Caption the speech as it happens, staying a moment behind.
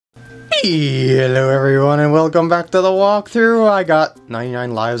Hello everyone and welcome back to the walkthrough. I got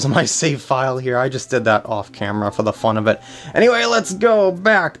 99 lives on my save file here. I just did that off camera for the fun of it. Anyway, let's go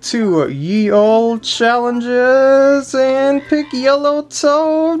back to ye old challenges and pick Yellow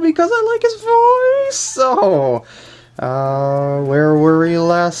Toad because I like his voice. So, where were we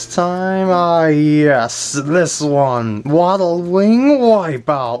last time? Yes, this one. Waddlewing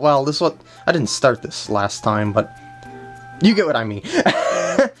Wipeout. Well, this one, I didn't start this last time, but you get what I mean.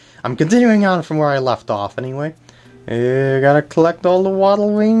 I'm continuing on from where I left off anyway. Gotta collect all the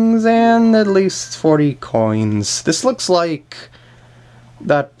Waddlewings and at least 40 coins. This looks like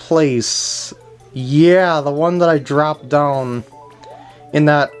that place. Yeah, the one that I dropped down in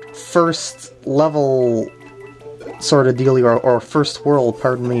that first level sort of dealio, or first world,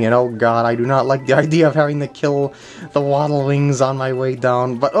 pardon me. And oh god, I do not like the idea of having to kill the Waddlewings on my way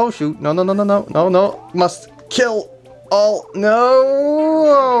down. But oh shoot, no, must kill all.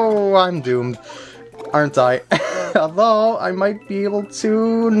 No, I'm doomed, aren't I? Although I might be able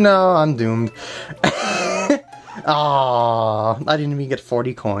to. No, I'm doomed. Ah, I didn't even get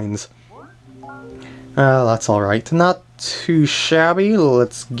 40 coins. That's alright. Not too shabby.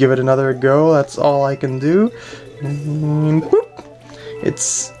 Let's give it another go. That's all I can do. And whoop.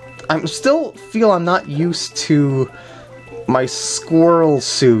 I still feel I'm not used to my squirrel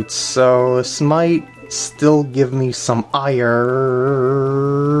suits, so this might still give me some ire.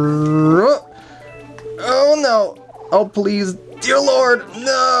 Oh no! Oh please, dear Lord,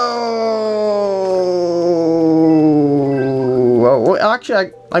 no! Oh,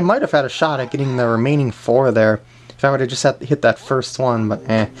 actually, I might have had a shot at getting the remaining 4 there if I would have just had to hit that first one, but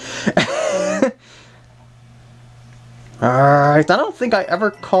eh. Alright, I don't think I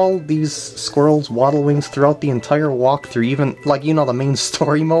ever called these squirrels Waddlewings throughout the entire walkthrough, even, like, you know, the main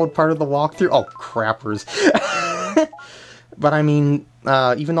story mode part of the walkthrough? Oh, crappers. But I mean,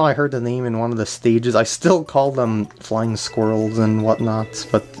 even though I heard the name in one of the stages, I still call them flying squirrels and whatnot.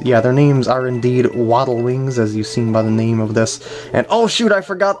 But yeah, their names are indeed Waddlewings, as you've seen by the name of this. And oh shoot, I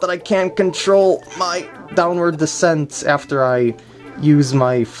forgot that I can't control my downward descent after I use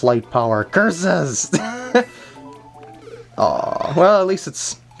my flight power. Curses! Aw, well, at least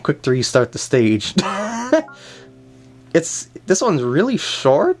it's quick to restart the stage. This one's really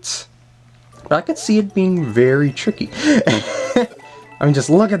short, but I could see it being very tricky. I mean, just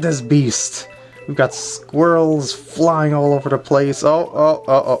look at this beast. We've got squirrels flying all over the place.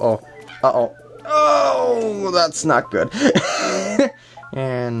 Oh, that's not good.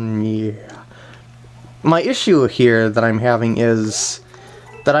 And yeah. My issue here that I'm having is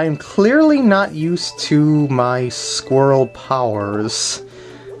that I am clearly not used to my squirrel powers.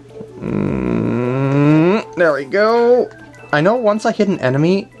 There we go. I know once I hit an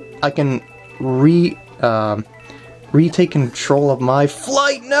enemy, I can retake control of my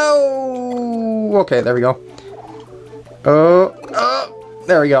flight. No! Okay, there we go.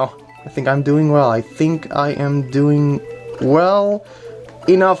 There we go. I think I'm doing well. I think I am doing well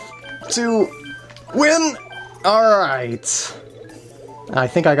enough to win. Alright. I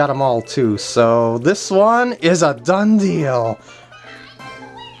think I got them all too, so this one is a done deal.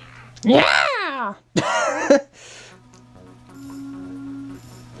 Yeah!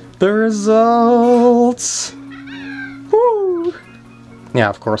 The results! Woo! Yeah,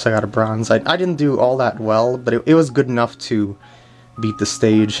 of course I got a bronze. I didn't do all that well, but it was good enough to beat the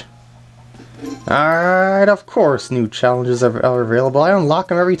stage. Alright, of course new challenges are available. I unlock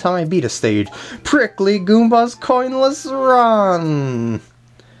them every time I beat a stage. Prickly Goomba's Coinless Run!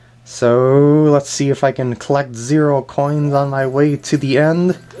 So, let's see if I can collect 0 coins on my way to the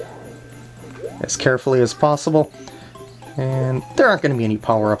end. As carefully as possible. And there aren't going to be any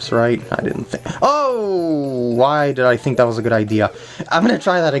power-ups, right? I didn't think... Oh! Why did I think that was a good idea? I'm going to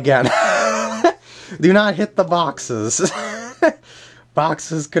try that again. Do not hit the boxes.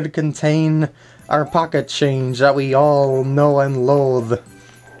 Boxes could contain our pocket change that we all know and loathe.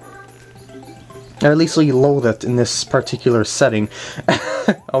 Or at least we loathe it in this particular setting.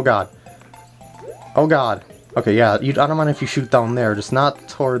 Oh god. Oh god. Okay, yeah, I don't mind if you shoot down there, just not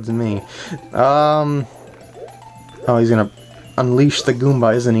towards me. Oh, he's gonna unleash the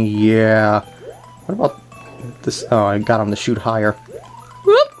Goomba, isn't he? Yeah. What about this? Oh, I got him to shoot higher.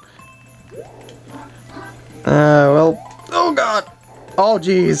 Whoop! Well... Oh god! Oh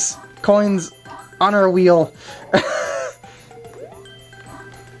jeez! Coins on our wheel!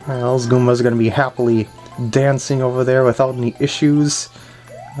 Well, those Goombas are gonna be happily dancing over there without any issues.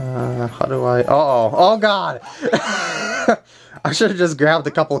 How do I... Uh-oh! Oh god! I should have just grabbed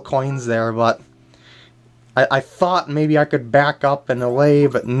a couple of coins there, but... I thought maybe I could back up and away,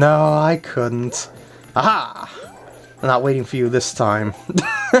 but no, I couldn't. Aha! I'm not waiting for you this time.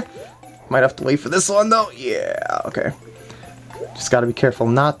 Might have to wait for this one though. Yeah, okay. Just gotta be careful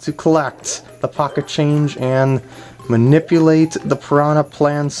not to collect the pocket change and manipulate the piranha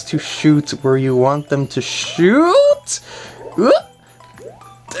plants to shoot where you want them to shoot. Oop.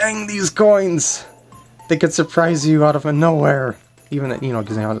 Dang these coins! They could surprise you out of nowhere. Even, you know,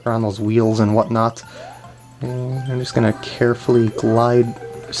 because they're on those wheels and whatnot. And I'm just gonna carefully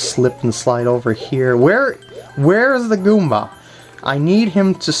slip and slide over here. Where is the Goomba? I need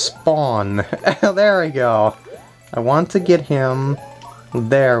him to spawn. There we go. I want to get him.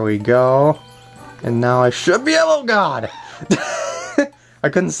 There we go. And now I should be able. Oh god! I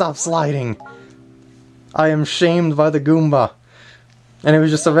couldn't stop sliding. I am shamed by the Goomba. And it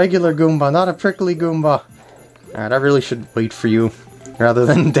was just a regular Goomba, not a prickly Goomba. Alright, I really should wait for you rather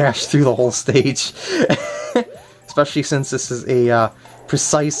than dash through the whole stage. Especially since this is a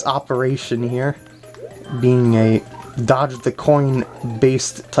precise operation here. Being a dodge the coin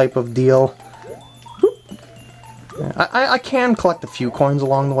based type of deal. I can collect a few coins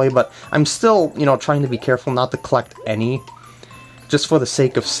along the way, but I'm still, you know, trying to be careful not to collect any. Just for the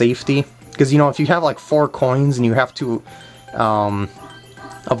sake of safety. Because, you know, if you have like 4 coins and you have to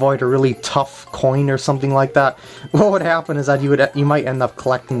avoid a really tough coin or something like that, what would happen is that you might end up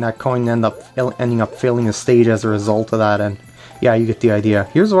collecting that coin and ending up failing the stage as a result of that. And yeah, you get the idea.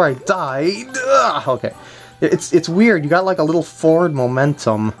 Here's where I died. Ugh, okay, it's weird. You got like a little forward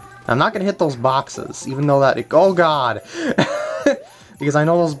momentum. I'm not gonna hit those boxes, even though that oh god, because I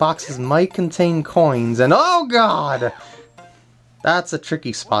know those boxes might contain coins, and oh god, that's a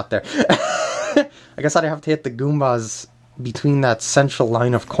tricky spot there. I guess I'd have to hit the Goombas between that central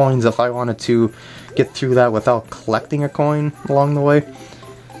line of coins if I wanted to get through that without collecting a coin along the way.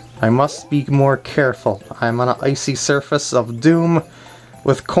 I must be more careful. I'm on an icy surface of doom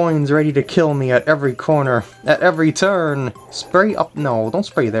with coins ready to kill me at every corner, at every turn. Spray up? No, don't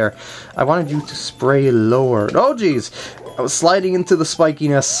spray there. I wanted you to spray lower. Oh jeez! I was sliding into the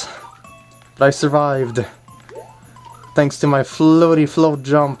spikiness, but I survived. Thanks to my floaty float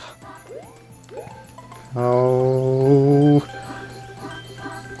jump. Oh.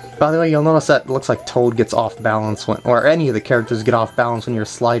 By the way, you'll notice that it looks like Toad gets off balance when, or any of the characters get off balance when you're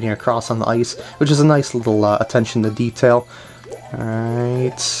sliding across on the ice, which is a nice little attention to detail.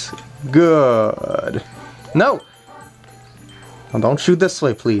 Alright. Good. No! Oh, don't shoot this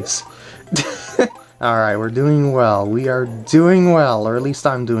way, please. Alright, we're doing well. We are doing well, or at least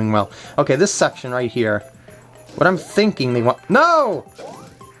I'm doing well. Okay, this section right here. What I'm thinking they want— No!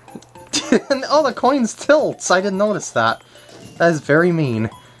 Oh, the coins tilts! I didn't notice that. That is very mean.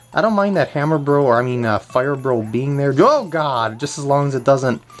 I don't mind that Hammer Bro, or I mean Fire Bro being there. Oh god! Just as long as it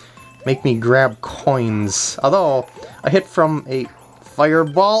doesn't make me grab coins. Although, I hit from a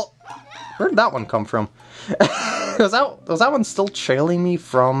fireball. Where did that one come from? was that one still trailing me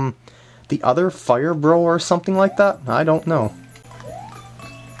from the other Fire Bro or something like that? I don't know.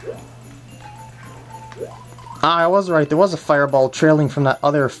 Ah, I was right. There was a fireball trailing from that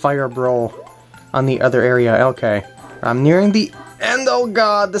other Fire Bro on the other area. Okay. I'm nearing the end. Oh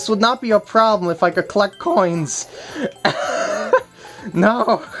god, this would not be a problem if I could collect coins.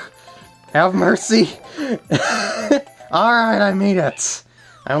 No. Have mercy. Alright, I made it.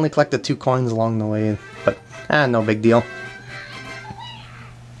 I only collected 2 coins along the way, but no big deal.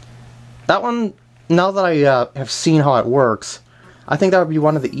 That one, now that I have seen how it works, I think that would be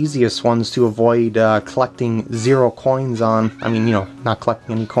one of the easiest ones to avoid collecting 0 coins on. I mean, you know, not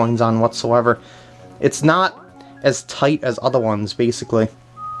collecting any coins on whatsoever. It's not as tight as other ones, basically.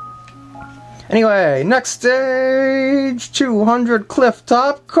 Anyway, next stage! 200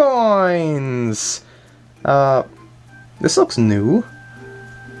 Clifftop Coins! This looks new.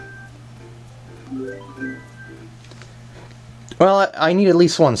 Well, I need at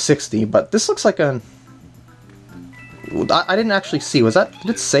least 160, but this looks like a... I didn't actually see. Did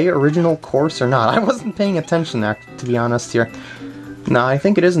it say original course or not? I wasn't paying attention, to be honest here. No, I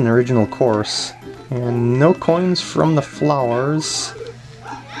think it is an original course. And no coins from the flowers.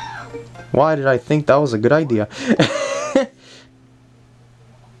 Why did I think that was a good idea?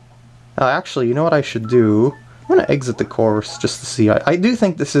 Actually, you know what I should do? I'm gonna exit the course just to see. I do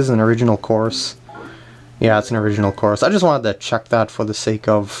think this is an original course. Yeah, it's an original course. I just wanted to check that for the sake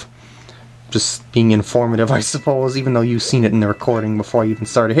of just being informative, I suppose, even though you've seen it in the recording before you even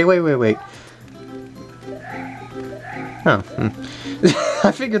started. Hey, wait. Oh,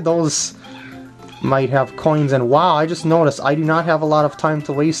 I figured those might have coins, and wow, I just noticed I do not have a lot of time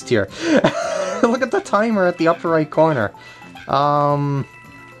to waste here. Look at the timer at the upper right corner. Oh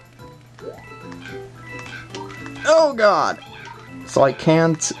god. So I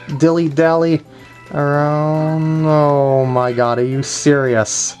can't dilly-dally Around... Oh my god, are you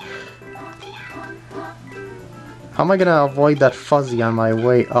serious? How am I gonna avoid that fuzzy on my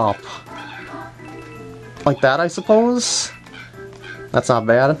way up? Like that, I suppose? That's not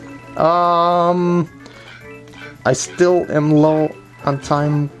bad. I still am low on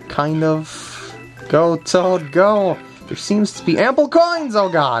time, kind of. Go, Toad, go! There seems to be ample coins, oh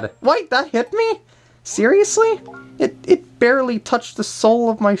god! Wait, that hit me? Seriously? It barely touched the sole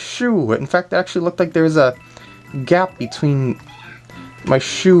of my shoe. In fact, it actually looked like there's a gap between my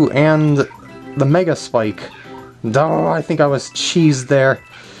shoe and the Mega Spike. Oh, I think I was cheesed there.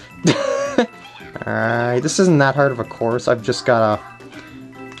 Alright, this isn't that hard of a course. I've just gotta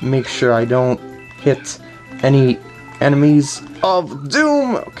make sure I don't hit any enemies of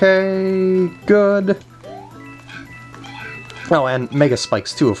doom. Okay, good. Oh, and Mega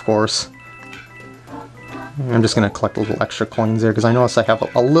Spikes too, of course. I'm just gonna collect a little extra coins there, because I notice I have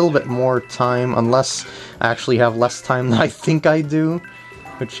a little bit more time, unless I actually have less time than I think I do,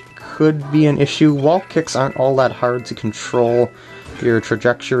 which could be an issue. Wall kicks aren't all that hard to control. Your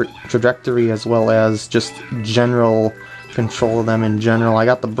trajectory as well as just general control of them in general. I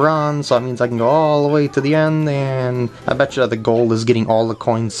got the bronze, so that means I can go all the way to the end, and I bet you the goal is getting all the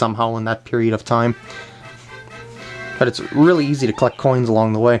coins somehow in that period of time. But it's really easy to collect coins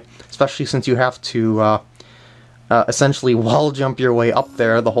along the way, especially since you have to essentially wall jump your way up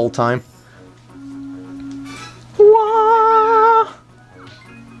there the whole time. Wah!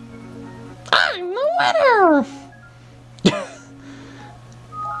 I'm the winner!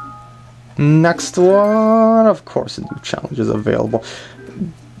 Next one, of course, a new challenge is available.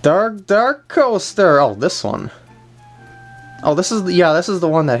 Dark Coaster. Oh, this one. Oh, this is the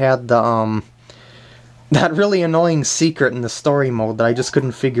one that had the that really annoying secret in the story mode that I just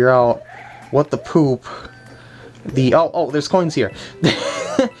couldn't figure out what the poop. Oh, there's coins here.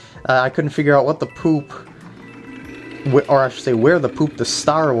 I couldn't figure out what the poop, or I should say, where the poop the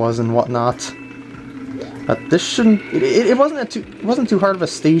star was and whatnot. But this shouldn't. It wasn't too hard of a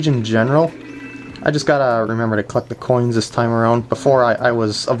stage in general. I just gotta remember to collect the coins this time around. Before I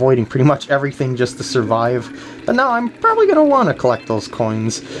was avoiding pretty much everything just to survive, but now I'm probably gonna want to collect those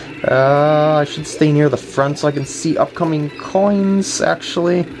coins. I should stay near the front so I can see upcoming coins.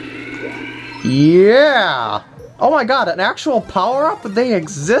 Actually, yeah. Oh my god, an actual power-up? They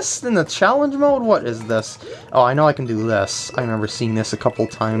exist in the challenge mode? What is this? Oh, I know I can do this. I remember seeing this a couple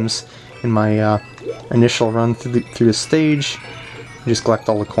times in my initial run through the stage. You just collect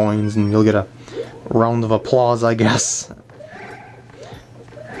all the coins and you'll get a round of applause, I guess.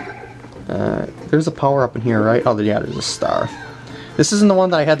 There's a power-up in here, right? Oh, yeah, there's a star. This isn't the one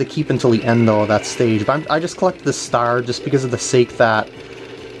that I had to keep until the end, though, of that stage. But I just collected the star just because of the sake that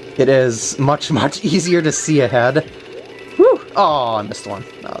it is much easier to see ahead. Whew! Oh, I missed one.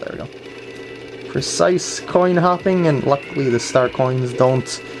 Oh, there we go. Precise coin hopping, and luckily the star coins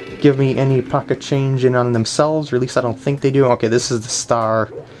don't give me any pocket change in on themselves, or at least I don't think they do. Okay, this is the star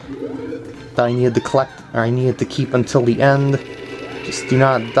that I needed to collect, or I needed to keep until the end. Just do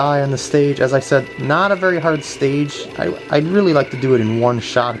not die on the stage. As I said, not a very hard stage. I'd really like to do it in one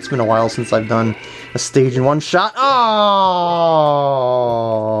shot. It's been a while since I've done a stage in one shot. Oh!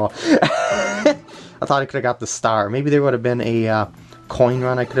 I thought I could have got the star. Maybe there would have been a coin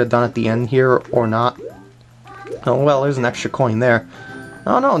run I could have done at the end here, or not. Oh well, there's an extra coin there.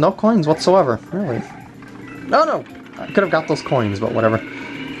 Oh no, no coins whatsoever. Really? No, I could have got those coins, but whatever.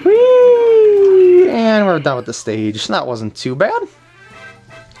 Whee! And we're done with the stage. That wasn't too bad.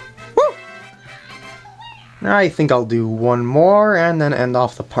 Woo! I think I'll do one more and then end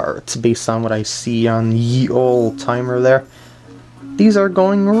off the part based on what I see on ye old timer there. These are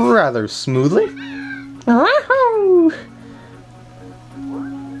going rather smoothly. Wahoo!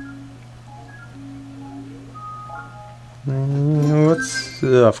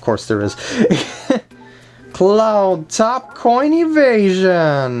 Of course there is. Cloud Top Coin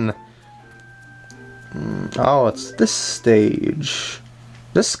Evasion! Oh, it's this stage.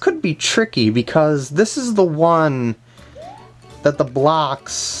 This could be tricky because this is the one that the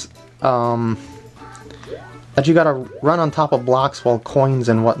blocks, that you gotta run on top of blocks while coins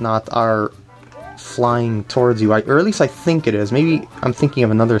and whatnot are flying towards you. Or at least I think it is. Maybe I'm thinking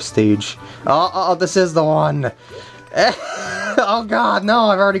of another stage. Oh, this is the one! Oh god, no,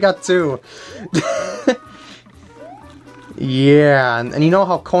 I've already got two. Yeah, and you know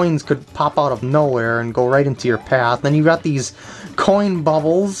how coins could pop out of nowhere and go right into your path. Then you got these coin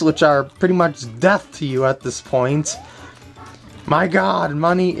bubbles, which are pretty much death to you at this point. My god,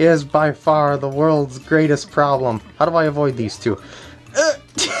 money is by far the world's greatest problem. How do I avoid these two?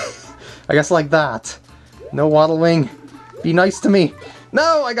 I guess like that. No waddling. Be nice to me.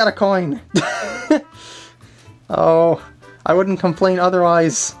 No, I got a coin! Oh, I wouldn't complain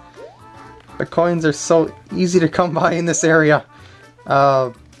otherwise. The coins are so easy to come by in this area.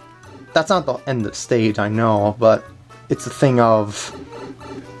 That's not the end of the stage, I know, but it's a thing of...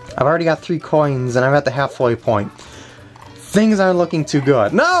 I've already got 3 coins and I'm at the halfway point. Things aren't looking too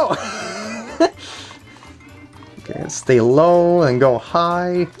good. No! Okay, stay low and go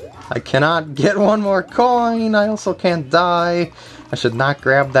high. I cannot get one more coin. I also can't die. I should not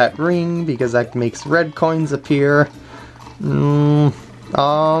grab that ring because that makes red coins appear. Oh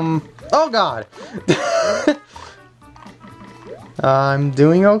god! I'm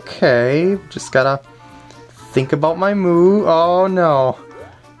doing okay. Just gotta think about my move. Oh no.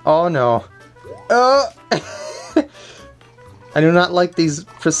 Oh no. I do not like these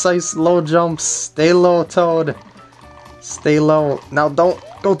precise low jumps. Stay low, Toad. Stay low. Now don't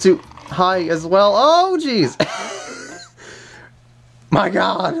go too high as well. Oh jeez. My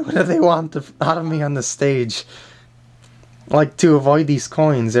god, what do they want out of me on this stage? I like to avoid these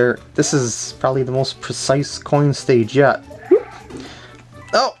coins. This is probably the most precise coin stage yet.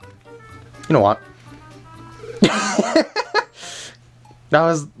 Oh! You know what? That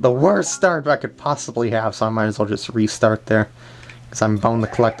was the worst start I could possibly have, so I might as well just restart there. Because I'm bound to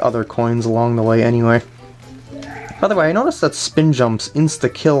collect other coins along the way anyway. By the way, I noticed that spin jumps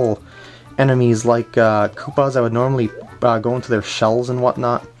insta-kill enemies like Koopas that would normally go into their shells and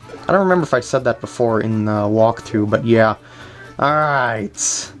whatnot. I don't remember if I said that before in the walkthrough, but yeah.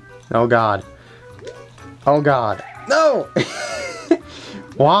 Alright. Oh god. Oh god. No!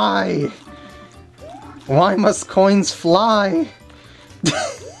 Why? Why must coins fly?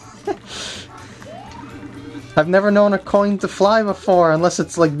 I've never known a coin to fly before, unless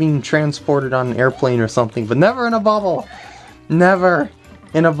it's like being transported on an airplane or something, but never in a bubble. Never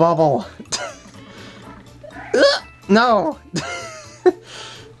in a bubble. No!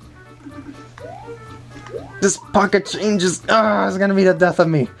 This pocket change is gonna be the death of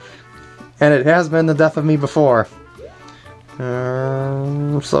me. And it has been the death of me before.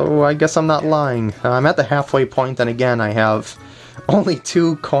 So I guess I'm not lying. I'm at the halfway point, and again I have only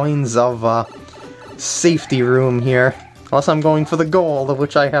 2 coins of safety room here. Unless I'm going for the gold, of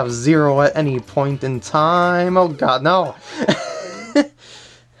which I have 0 at any point in time. Oh god, no!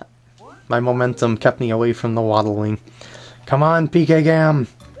 My momentum kept me away from the waddling. Come on, PkGam!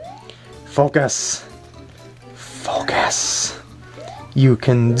 Focus! Focus! You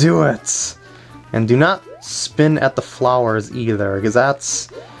can do it! And do not spin at the flowers either, because that's...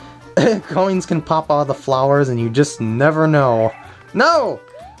 coins can pop out of the flowers and you just never know. No!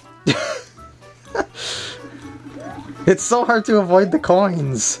 It's so hard to avoid the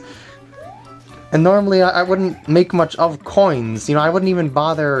coins. And normally I wouldn't make much of coins. You know, I wouldn't even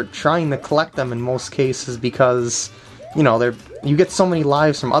bother trying to collect them in most cases because, you know, you get so many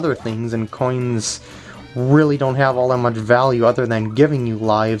lives from other things, and coins really don't have all that much value other than giving you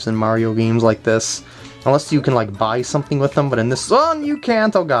lives in Mario games like this. Unless you can, like, buy something with them, but in this one, you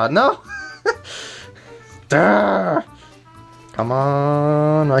can't. Oh god, no! Duh. Come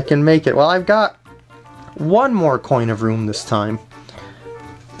on, I can make it. Well, I've got 1 more coin of room this time.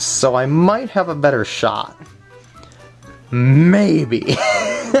 So I might have a better shot. Maybe.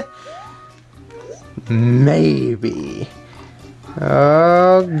 Maybe.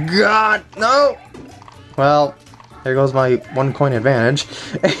 Oh god, no! Well, there goes my 1 coin advantage.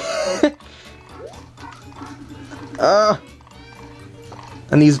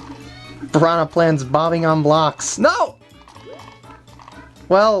 And these piranha plants bobbing on blocks. No!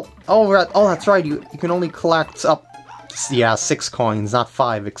 Well, oh that's right, you can only collect up, yeah, 6 coins, not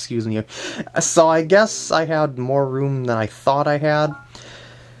 5, excuse me. So I guess I had more room than I thought I had.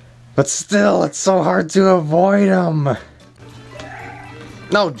 But still, it's so hard to avoid them.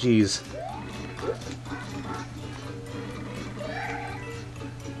 No, jeez.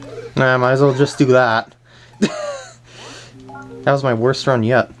 Nah, might as well just do that. That was my worst run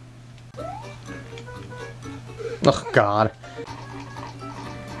yet. Oh god.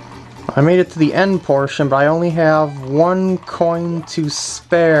 I made it to the end portion, but I only have 1 coin to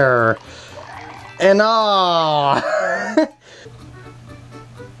spare. And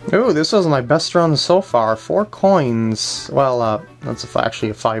ooh, this was my best run so far. 4 coins. Well, that's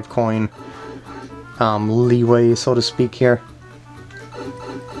actually a 5 coin leeway, so to speak, here.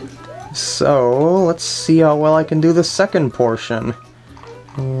 So, let's see how well I can do the second portion.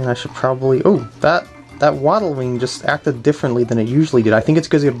 And I should probably... oh, that Waddlewing just acted differently than it usually did. I think it's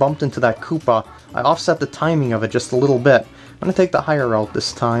because it bumped into that Koopa. I offset the timing of it just a little bit. I'm gonna take the higher route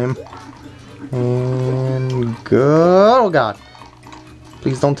this time. And go... oh god.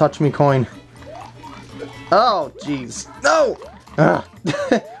 Please don't touch me, coin. Oh, jeez. No!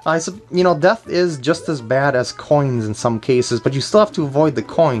 You know, death is just as bad as coins in some cases, but you still have to avoid the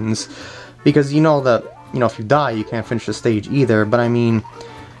coins, because you know that, you know, if you die, you can't finish the stage either. But I mean,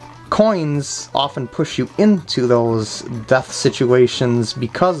 coins often push you into those death situations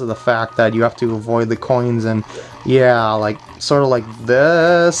because of the fact that you have to avoid the coins, and yeah, like, sort of like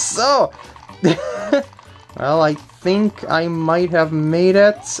this. So, well, I think I might have made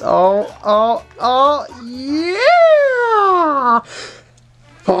it. Oh, yeah!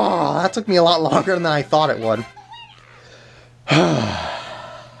 Oh, that took me a lot longer than I thought it would.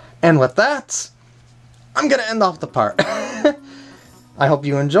 And with that, I'm gonna end off the part. I hope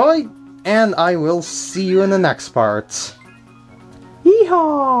you enjoy, and I will see you in the next part.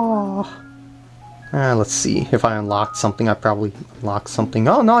 Yeehaw! Let's see, if I unlocked something, I probably unlocked something.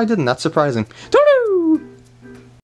 Oh, no, I didn't, that's surprising.